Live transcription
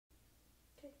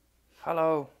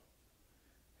Hello,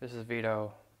 this is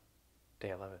VEDO, day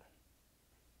 11,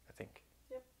 I think.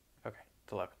 Yep. Okay,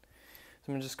 it's 11.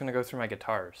 So I'm just going to go through my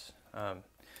guitars.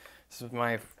 This is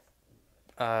my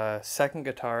second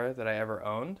guitar that I ever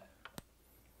owned.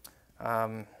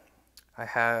 I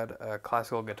had a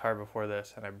classical guitar before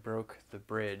this, and I broke the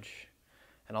bridge.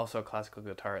 And also a classical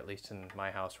guitar, at least in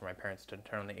my house where my parents didn't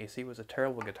turn on the AC, was a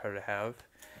terrible guitar to have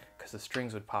because the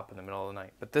strings would pop in the middle of the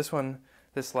night. But this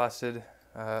lasted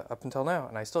up until now,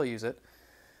 and I still use it.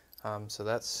 So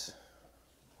that's,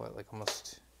 what, like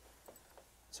almost,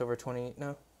 it's over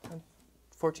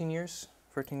 14 years.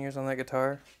 14 years on that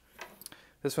guitar.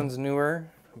 This one's newer.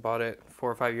 I bought it 4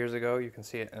 or 5 years ago. You can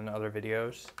see it in other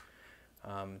videos.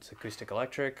 It's acoustic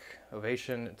electric,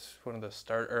 Ovation. It's one of the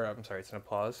it's an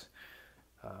Applause.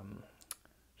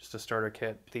 Just a starter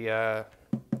kit. The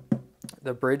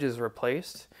bridge is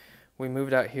replaced. We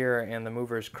moved out here and the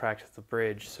movers cracked the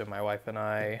bridge, so my wife and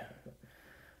I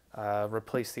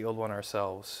replaced the old one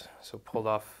ourselves. So pulled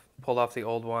off the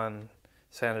old one,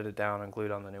 sanded it down, and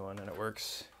glued on the new one, and it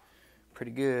works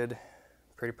pretty good.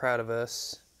 Pretty proud of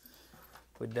us.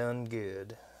 We done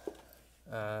good.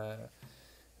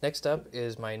 Next up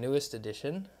is my newest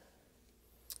addition.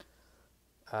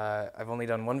 I've only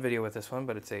done one video with this one,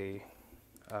 but it's a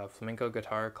flamenco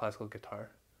guitar, classical guitar.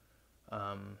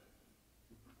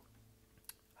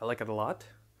 I like it a lot.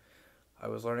 I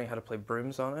was learning how to play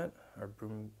brooms on it,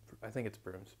 I think it's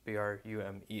brooms,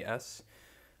 B-R-U-M-E-S,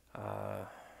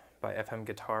 by FM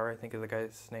Guitar, I think the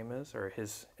guy's name is, or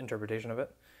his interpretation of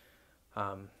it.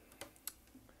 And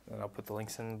I'll put the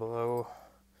links in below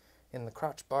in the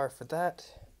crotch bar for that.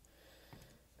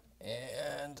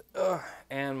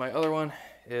 And my other one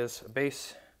is a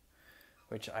bass,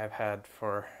 which I've had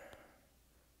for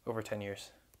over 10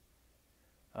 years.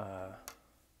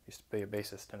 Used to be a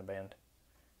bassist in a band.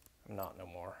 I'm not no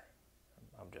more.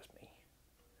 I'm just me.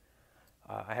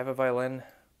 I have a violin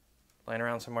laying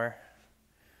around somewhere,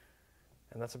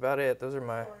 and that's about it. Those are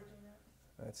my.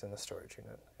 It's in the storage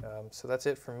unit. So that's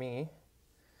it for me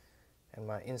and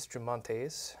my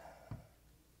instrumentes.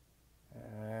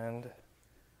 And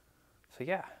so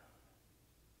yeah,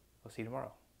 we'll see you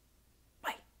tomorrow. Bye.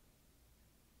 I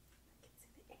can see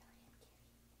the alien kitty.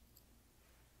 I don't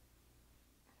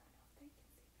know if they can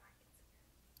see, but I can see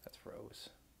her. That's Rose.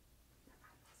 Her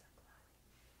eyeballs are glowing.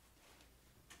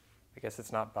 I guess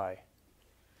it's not bye.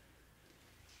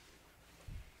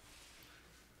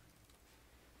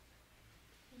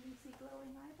 Can you see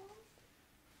glowing eyeballs?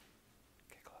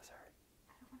 Get closer.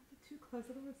 I don't want to be too close.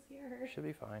 I don't want to scare her. Should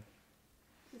be fine.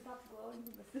 She stopped glowing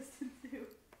from the distance too.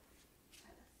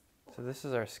 So this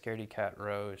is our scaredy cat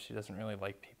Rose. She doesn't really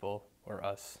like people or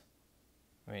us.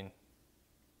 I mean,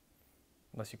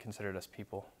 unless you considered us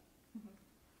people.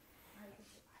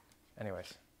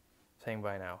 Anyways, saying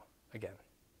bye now again.